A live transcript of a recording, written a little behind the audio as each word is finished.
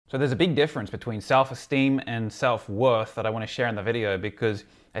So there's a big difference between self-esteem and self-worth that I want to share in the video, because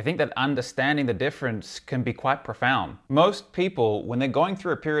I think that understanding the difference can be quite profound. Most people, when they're going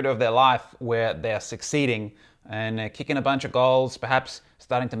through a period of their life where they're succeeding and they're kicking a bunch of goals, perhaps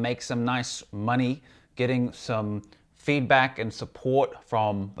starting to make some nice money, getting some feedback and support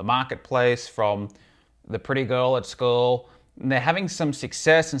from the marketplace, from the pretty girl at school, and they're having some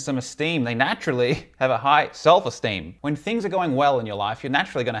success and some esteem, they naturally have a high self-esteem. When things are going well in your life, you're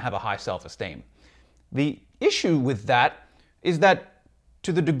naturally going to have a high self-esteem. The issue with that is that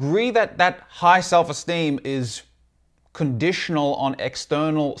to the degree that that high self-esteem is conditional on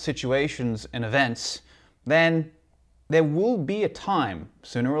external situations and events, then there will be a time,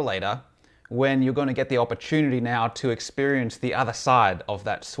 sooner or later, when you're going to get the opportunity now to experience the other side of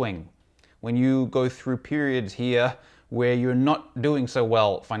that swing. When you go through periods here where you're not doing so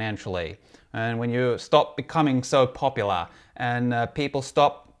well financially, and when you stop becoming so popular, and people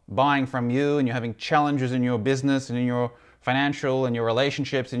stop buying from you, and you're having challenges in your business and in your financial and your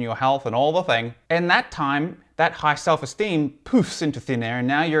relationships and your health and all the thing, and that time, that high self-esteem poofs into thin air, and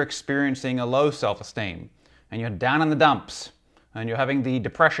now you're experiencing a low self-esteem, and you're down in the dumps, and you're having the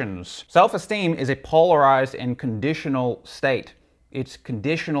depressions. Self-esteem is a polarized and conditional state. It's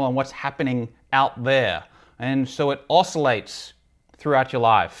conditional on what's happening out there. And so it oscillates throughout your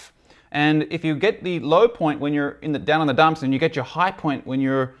life. And if you get the low point when you're down in the dumps, and you get your high point when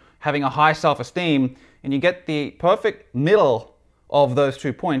you're having a high self-esteem, and you get the perfect middle of those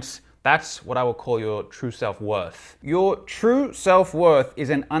 2 points, that's what I will call your true self-worth. Your true self-worth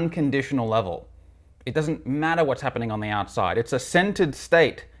is an unconditional level. It doesn't matter what's happening on the outside. It's a centered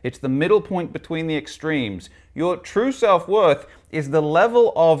state. It's the middle point between the extremes. Your true self-worth is the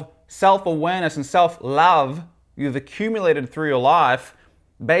level of self-awareness and self-love you've accumulated through your life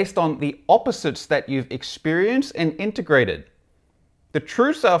based on the opposites that you've experienced and integrated. The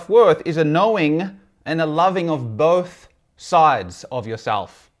true self-worth is a knowing and a loving of both sides of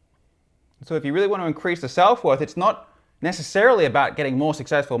yourself. So if you really want to increase the self-worth, it's not necessarily about getting more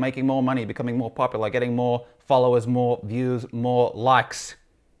successful, making more money, becoming more popular, getting more followers, more views, more likes.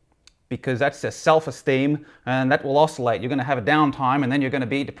 Because that's a self-esteem, and that will oscillate. You're going to have a downtime, and then you're going to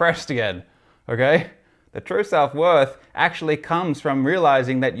be depressed again. Okay? The true self-worth actually comes from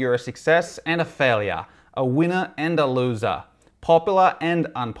realizing that you're a success and a failure, a winner and a loser, popular and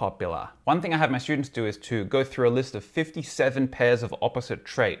unpopular. One thing I have my students do is to go through a list of 57 pairs of opposite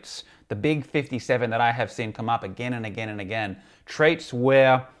traits. The big 57 that I have seen come up again and again and again. Traits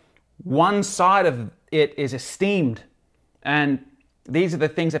where one side of it is esteemed, and these are the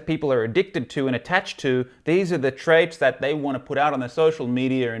things that people are addicted to and attached to. These are the traits that they want to put out on their social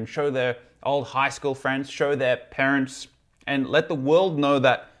media and show their old high school friends, show their parents, and let the world know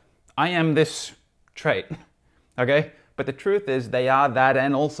that I am this trait. Okay? But the truth is they are that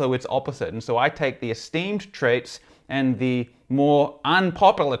and also its opposite. And so I take the esteemed traits and the more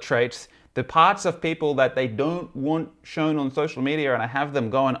unpopular traits, the parts of people that they don't want shown on social media, and I have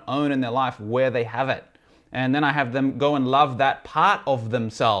them go and own in their life where they have it. And then I have them go and love that part of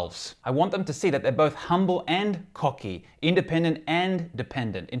themselves. I want them to see that they're both humble and cocky, independent and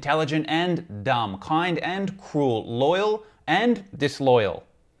dependent, intelligent and dumb, kind and cruel, loyal and disloyal.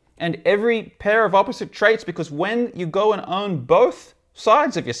 And every pair of opposite traits, because when you go and own both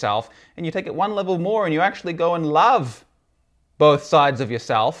sides of yourself, and you take it one level more and you actually go and love both sides of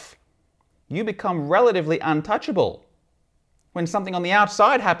yourself, you become relatively untouchable. When something on the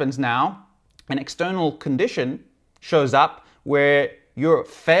outside happens now, an external condition shows up where your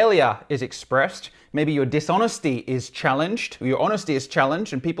failure is expressed, maybe your dishonesty is challenged, your honesty is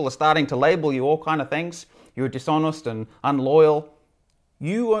challenged, and people are starting to label you all kind of things, you're dishonest and unloyal,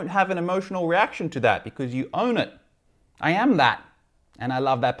 you won't have an emotional reaction to that because you own it. I am that, and I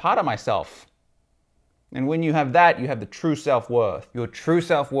love that part of myself. And when you have that, you have the true self-worth. Your true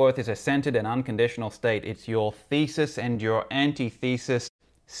self-worth is a centered and unconditional state. It's your thesis and your antithesis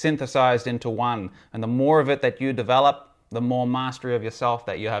synthesized into one. And the more of it that you develop, the more mastery of yourself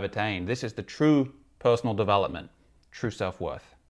that you have attained. This is the true personal development, true self-worth.